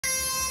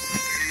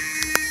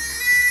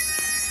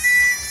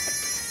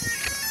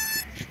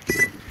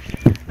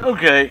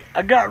Okay,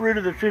 I got rid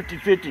of the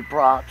 50-50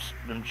 props,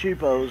 them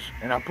cheapos,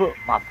 and I put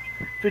my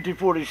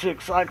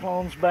 50-46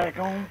 Cyclones back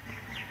on.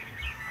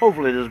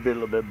 Hopefully this will be a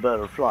little bit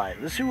better flight.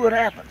 Let's see what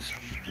happens.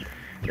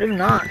 If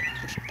not,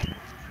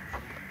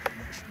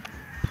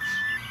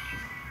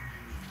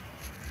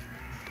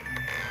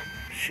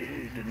 she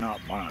did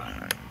not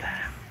mind.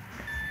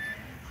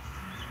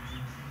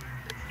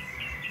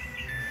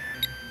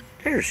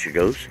 There she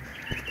goes.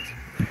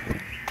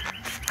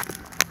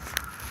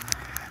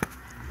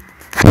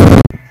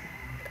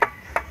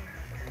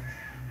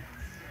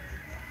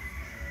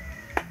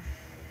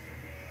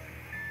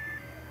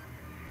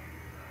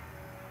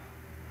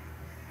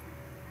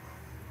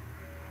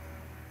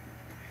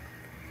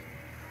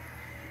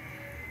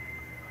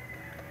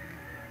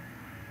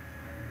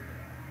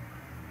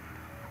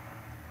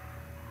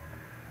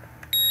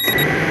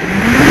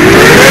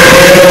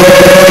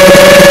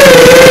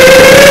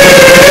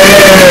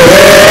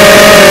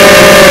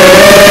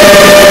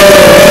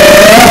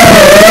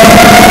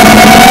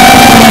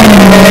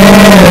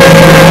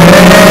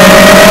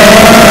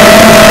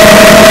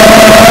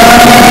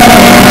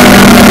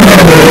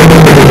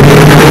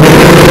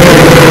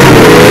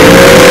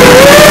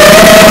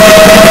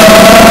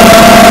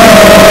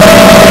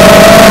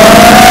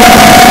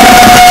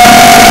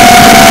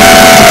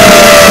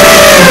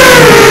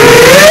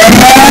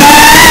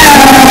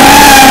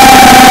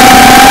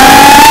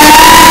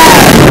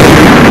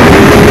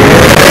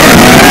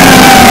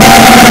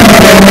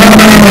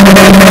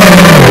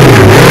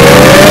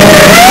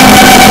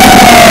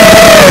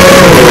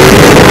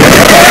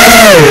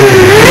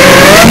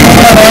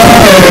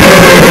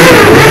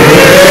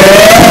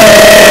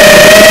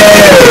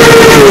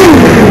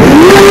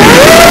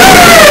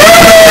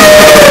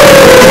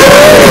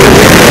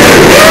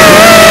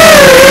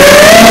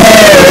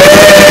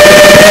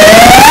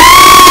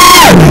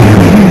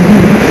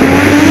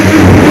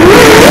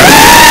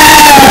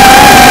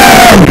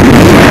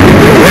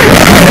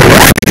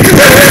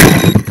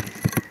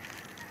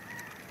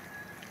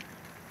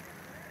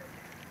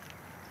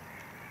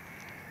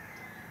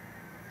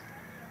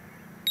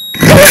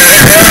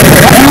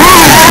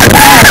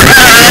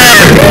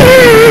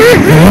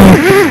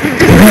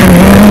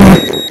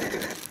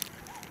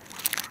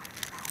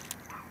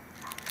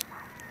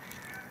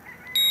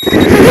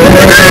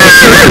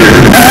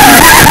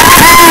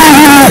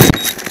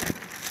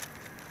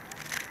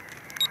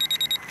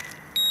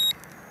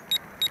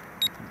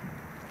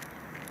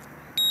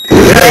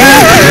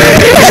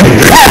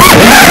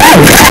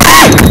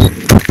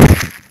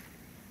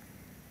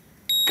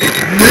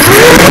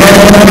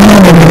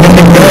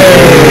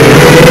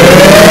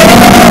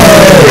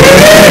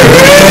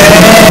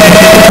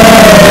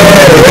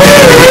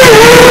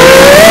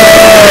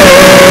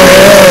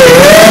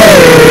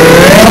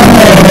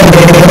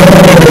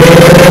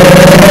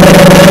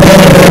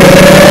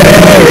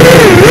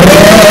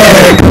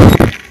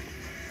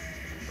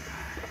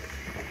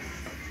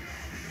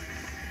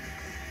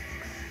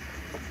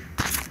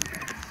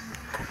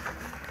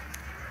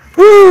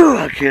 Whew,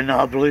 I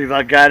cannot believe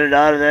I got it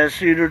out of that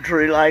cedar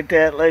tree like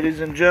that, ladies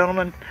and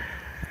gentlemen.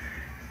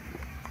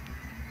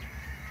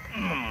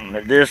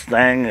 This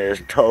thing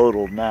is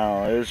totaled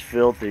now. It's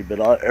filthy, but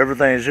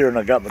everything's here and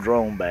I got my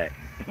drone back.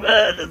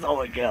 That's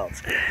all that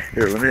counts.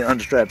 Here, let me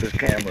unstrap this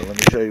camera. Let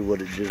me show you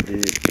what it just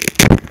did.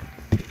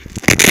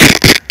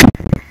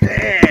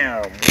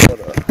 Damn,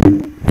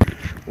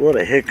 what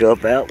a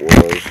hiccup that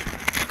was.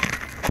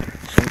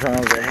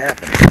 Sometimes it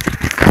happens.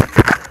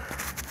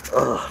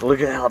 Ugh, look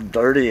at how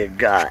dirty it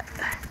got.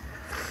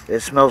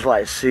 It smells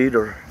like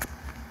cedar.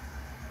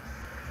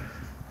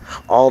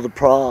 All the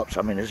props,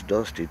 I mean, it's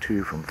dusty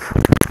too from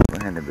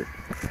landing, but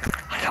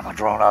I got my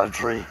drone out of the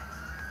tree.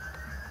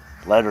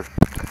 Later.